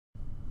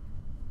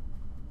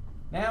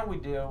Now we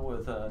deal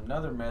with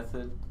another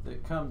method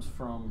that comes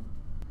from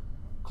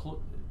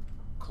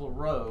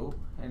Clairauts,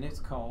 and it's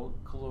called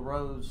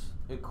Clairauts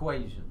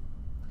Equation.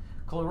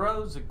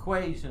 Clairauts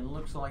Equation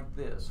looks like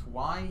this: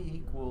 y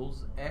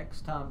equals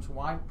x times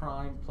y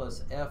prime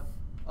plus f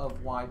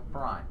of y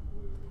prime.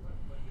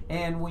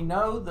 And we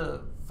know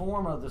the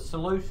form of the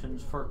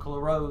solutions for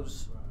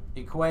Clairauts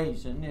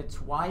Equation.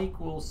 It's y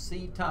equals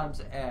c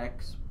times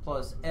x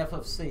plus f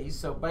of c.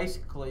 So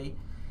basically,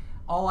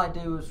 all I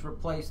do is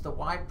replace the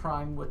y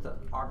prime with the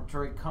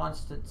arbitrary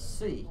constant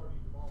c.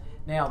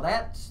 Now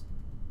that's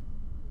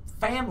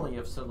family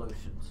of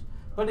solutions,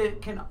 but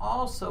it can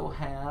also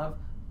have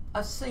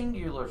a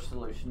singular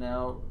solution.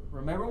 Now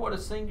remember what a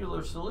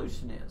singular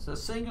solution is. A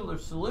singular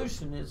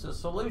solution is a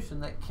solution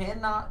that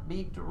cannot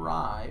be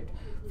derived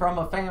from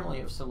a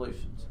family of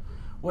solutions.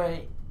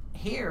 Well,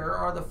 here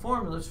are the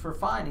formulas for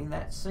finding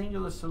that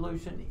singular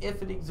solution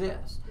if it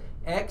exists.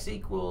 X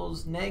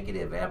equals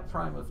negative f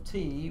prime of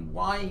t,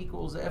 y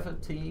equals f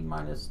of t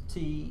minus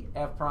t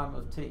f prime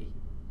of t.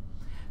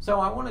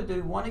 So I want to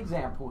do one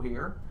example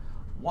here.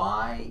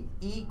 Y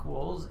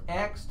equals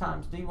x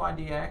times dy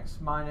dx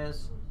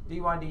minus dy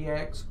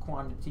dx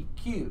quantity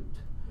cubed.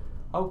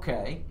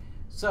 Okay,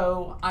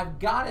 so I've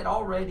got it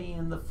already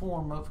in the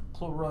form of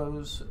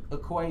Clairauts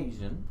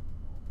equation,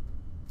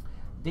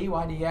 dy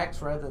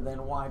dx rather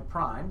than y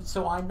prime.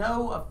 So I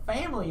know a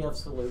family of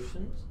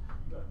solutions,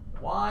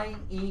 y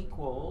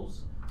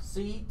equals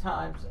c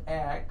times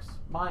x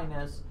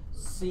minus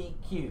c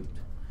cubed.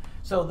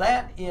 So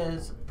that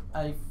is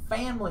a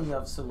family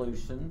of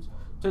solutions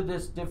to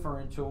this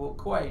differential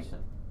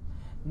equation.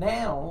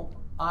 Now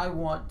I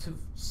want to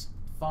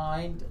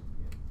find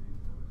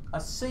a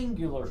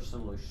singular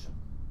solution.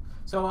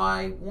 So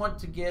I want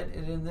to get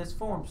it in this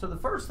form. So the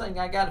first thing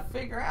I got to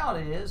figure out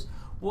is,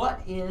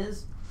 what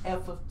is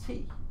f of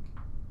t?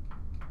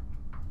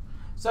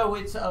 So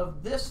it's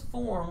of this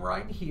form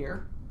right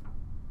here.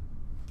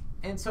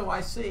 And so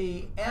I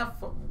see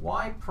f of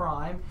y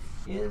prime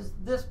is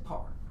this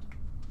part.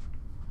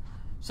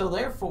 So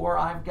therefore,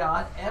 I've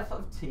got f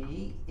of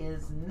t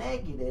is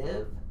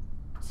negative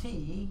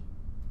t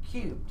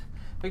cubed,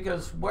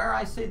 because where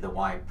I see the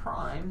y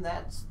prime,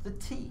 that's the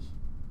t.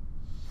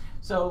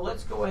 So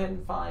let's go ahead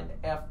and find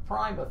f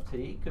prime of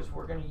t, because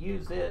we're going to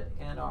use it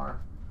in our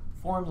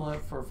formula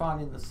for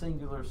finding the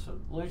singular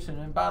solution.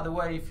 And by the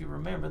way, if you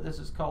remember, this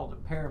is called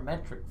a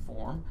parametric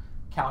form,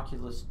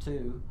 calculus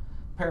 2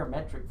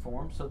 parametric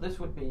form. So this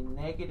would be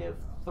negative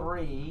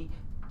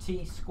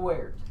 3t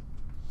squared.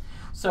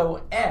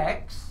 So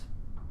x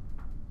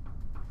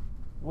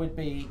would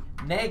be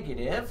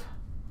negative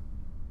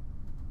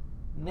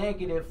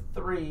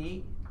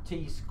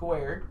 3t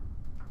squared.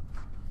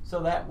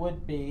 So that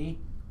would be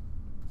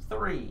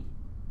 3t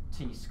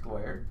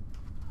squared.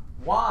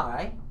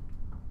 Y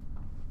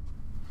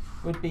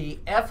would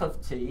be f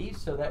of t,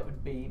 so that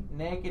would be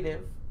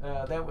negative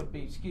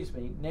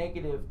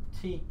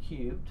t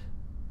cubed,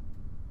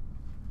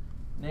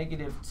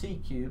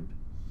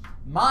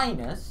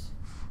 minus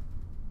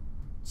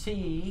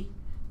t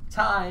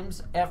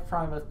times f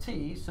prime of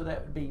t, so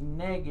that would be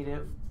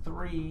negative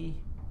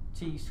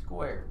 3t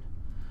squared.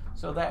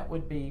 So that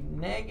would be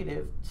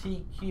negative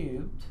t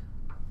cubed,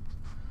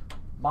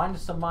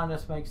 minus a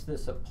minus makes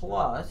this a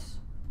plus,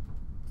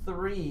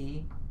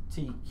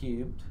 3t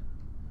cubed.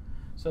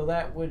 So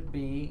that would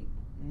be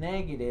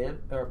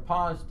negative, or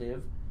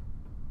positive,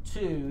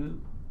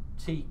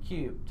 2t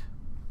cubed.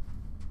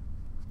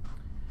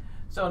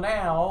 So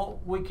now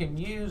we can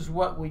use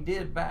what we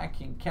did back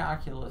in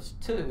calculus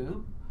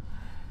 2.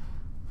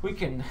 We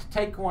can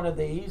take one of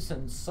these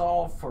and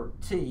solve for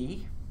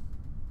t.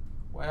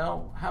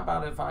 Well, how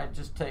about if I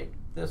just take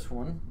this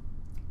one?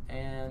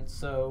 And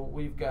so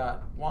we've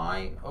got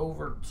y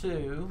over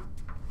 2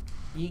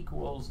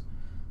 equals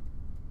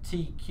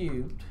t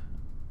cubed.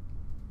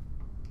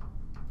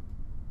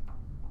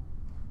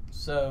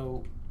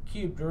 So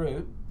cubed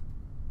root.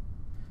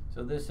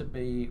 So this would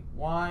be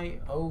y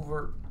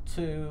over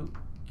 2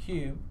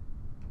 cubed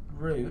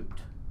root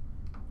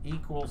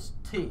equals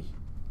t.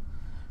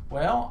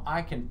 Well,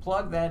 I can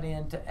plug that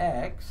into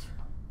x.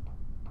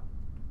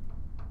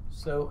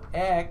 So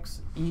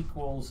x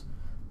equals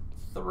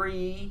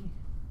 3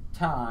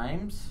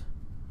 times,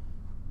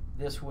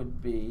 this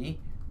would be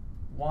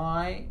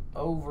y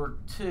over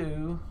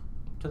 2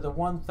 to the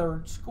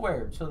 1/3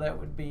 squared. So that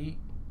would be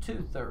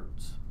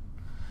 2/3.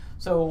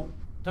 So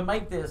to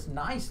make this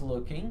nice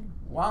looking,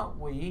 why don't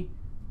we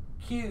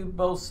cube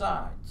both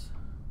sides?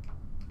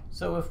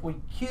 So if we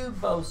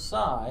cube both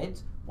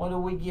sides, what do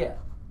we get?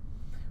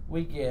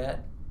 We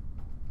get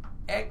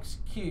x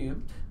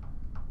cubed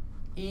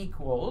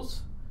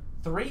equals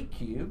 3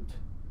 cubed.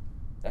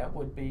 That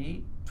would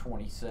be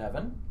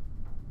 27.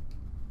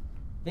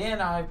 Then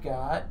I've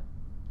got,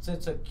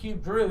 since a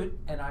cubed root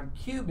and I'm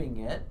cubing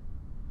it,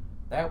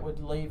 that would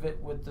leave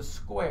it with the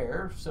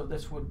square. So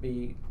this would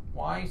be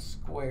y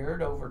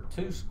squared over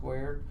 2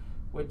 squared,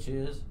 which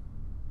is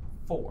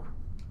 4.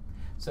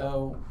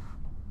 So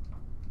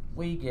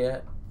we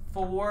get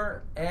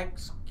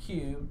 4x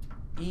cubed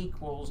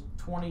equals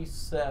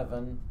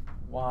 27y.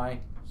 y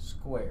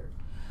squared.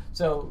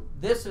 So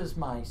this is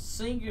my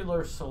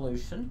singular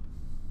solution,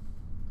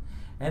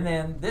 and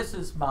then this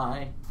is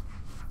my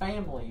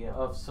family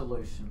of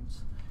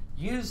solutions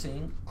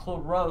using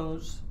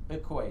Clairauts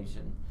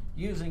equation,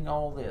 using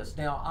all this.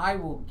 Now I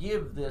will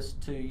give this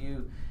to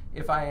you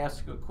if I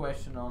ask a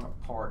question on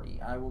a party.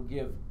 I will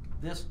give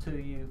this to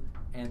you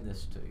and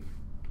this to you.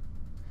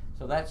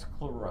 So that's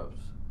Clairauts.